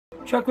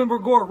Chuck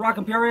Gore,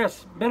 Rockin'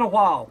 PRS. Been a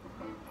while.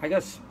 I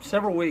guess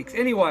several weeks.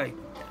 Anyway,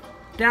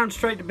 down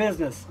straight to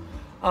business.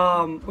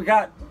 We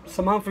got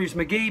some Humphreys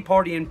McGee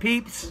Party and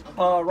Peeps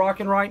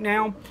rocking right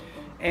now.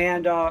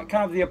 And kind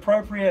of the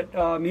appropriate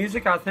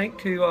music, I think,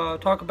 to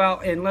talk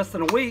about in less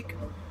than a week.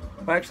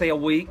 Well, actually a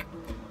week.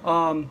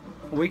 A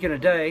week and a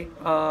day.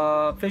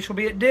 Phish will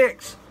be at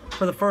Dixie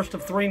for the first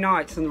of 3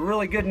 nights. And the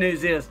really good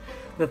news is,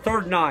 the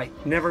third night,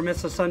 never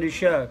miss a Sunday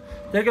show.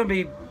 They're going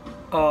to be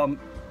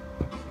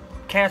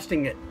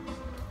casting it.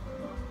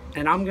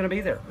 And I'm going to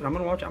be there. And I'm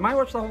going to watch it. I might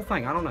watch the whole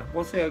thing. I don't know.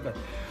 We'll see how it goes.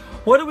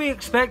 What do we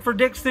expect for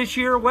Dixie this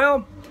year?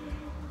 Well,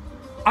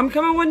 I'm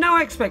coming with no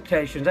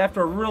expectations.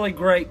 After a really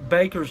great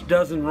Baker's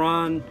Dozen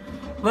run,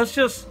 let's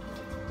just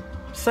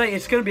say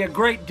it's going to be a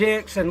great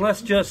Dixie, and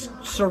let's just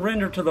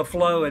surrender to the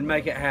flow and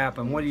make it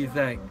happen. What do you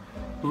think?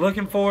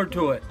 Looking forward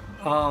to it.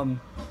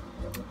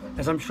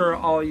 As I'm sure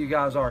all you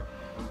guys are,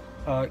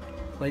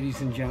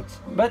 ladies and gents.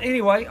 But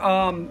anyway,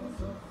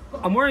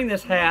 I'm wearing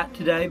this hat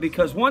today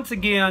because once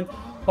again,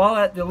 while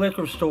at the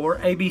liquor store,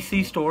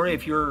 ABC store,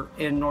 if you're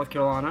in North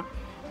Carolina,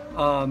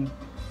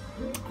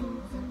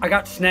 I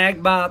got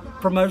snagged by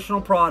promotional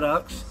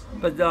products,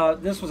 but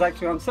this was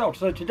actually on sale.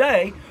 So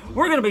today,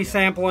 we're going to be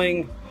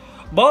sampling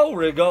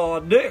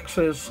Beauregard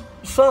Dixie's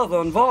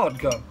Southern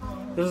Vodka.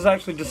 This is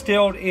actually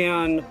distilled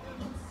in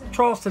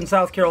Charleston,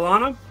 South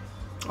Carolina,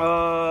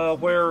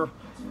 where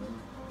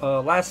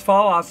last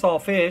fall I saw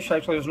Phish.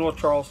 Actually, it was North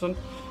Charleston.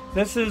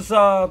 This is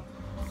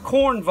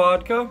corn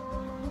vodka,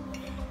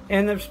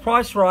 and it's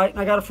priced right, and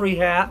I got a free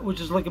hat, which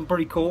is looking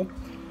pretty cool.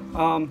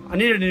 I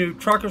needed a new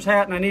trucker's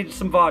hat, and I needed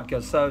some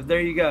vodka, so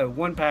there you go,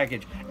 one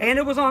package. And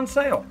it was on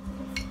sale.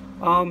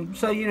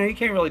 So, you know, you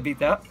can't really beat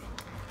that.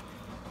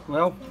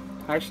 Well,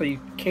 actually, you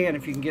can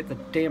if you can get the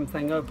damn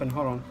thing open.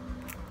 Hold on.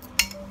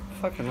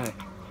 Fucking heck.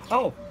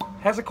 Oh,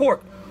 has a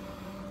cork.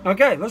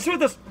 Okay, let's see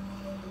what this...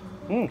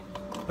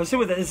 Let's see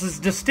what this is.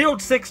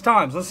 Distilled 6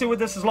 times. Let's see what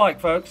this is like,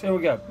 folks. Here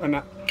we go. Wait a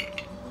minute.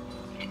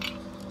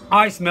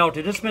 Ice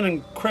melted. It's been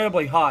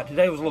incredibly hot.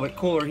 Today was a little bit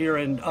cooler here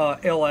in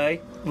LA,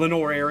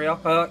 Lenore area.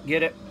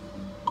 Get it?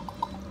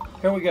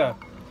 Here we go.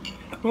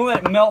 We'll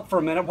let it melt for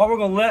a minute.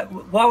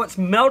 While it's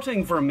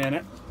melting for a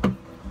minute,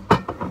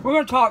 we're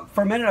going to talk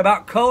for a minute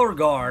about Color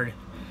Guard.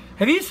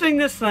 Have you seen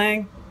this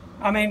thing?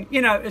 I mean,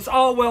 you know, it's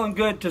all well and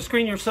good to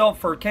screen yourself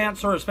for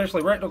cancer,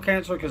 especially rectal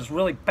cancer, because it's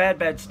really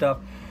bad stuff.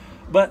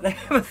 But they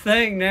have a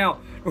thing now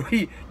where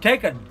you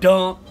take a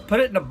dump, put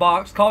it in a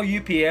box, call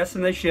UPS,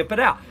 and they ship it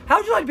out. How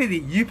would you like to be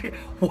the UPS?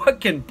 What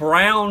can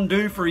Brown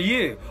do for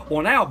you?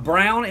 Well, now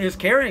Brown is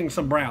carrying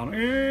some Brown.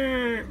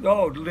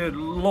 Oh,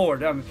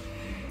 Lord.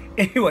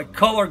 Anyway,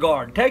 Color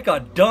Guard. Take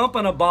a dump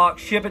in a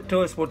box, ship it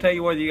to us. We'll tell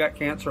you whether you got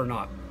cancer or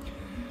not.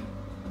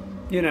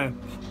 You know,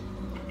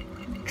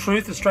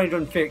 truth is stranger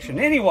than fiction.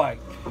 Anyway,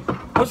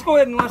 let's go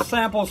ahead and let's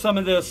sample some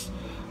of this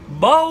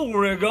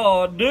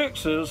Beauregard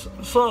Dixie's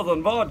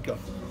Southern Vodka.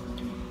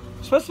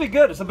 It's supposed to be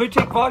good. It's a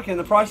boutique vodka and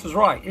the price is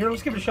right. Here,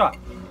 let's give it a shot.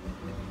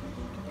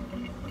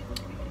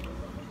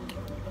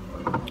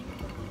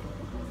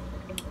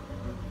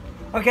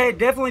 Okay, it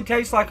definitely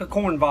tastes like a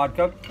corn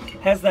vodka.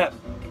 Has that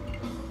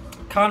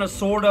kind of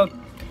sort of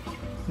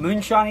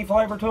moonshiny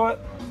flavor to it,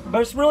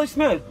 but it's really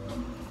smooth.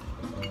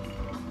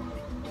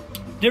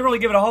 Didn't really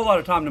give it a whole lot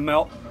of time to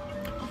melt.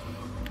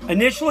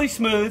 Initially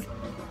smooth,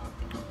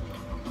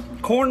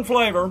 corn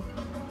flavor,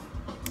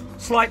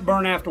 slight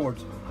burn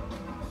afterwards.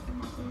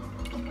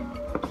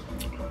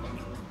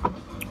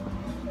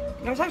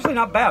 That's actually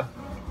not bad.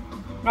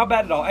 Not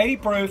bad at all. 80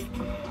 proof,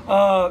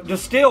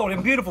 distilled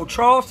in beautiful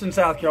Charleston,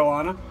 South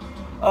Carolina.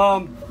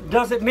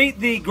 Does it meet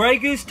the Grey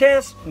Goose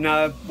test?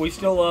 No, we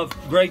still love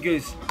Grey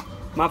Goose.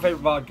 My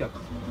favorite vodka.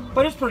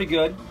 But it's pretty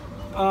good.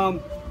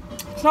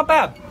 It's not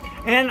bad.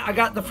 And I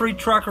got the free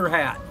trucker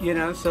hat, you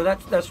know, so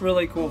that's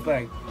really a cool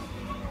thing.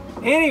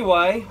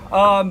 Anyway,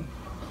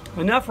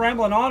 enough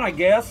rambling on, I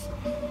guess.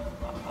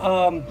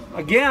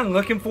 Again,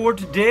 looking forward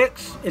to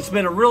Dixie. It's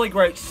been a really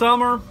great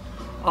summer.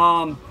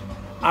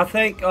 I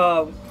think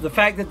the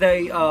fact that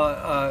they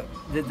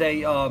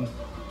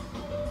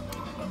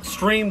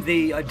streamed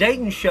the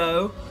Dayton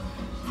show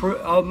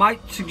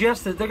might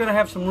suggest that they're going to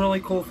have some really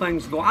cool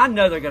things going. I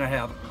know they're going to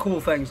have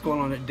cool things going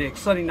on at Dixie.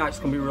 Sunday night's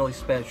going to be really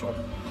special.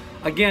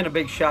 Again, a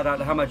big shout out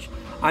to how much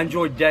I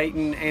enjoyed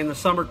Dayton and the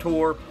summer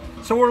tour.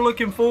 So we're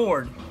looking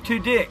forward to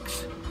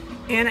Dixie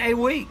in a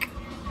week.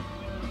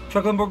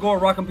 Chuck Gore,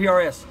 Rockin'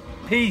 PRS.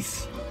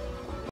 Peace.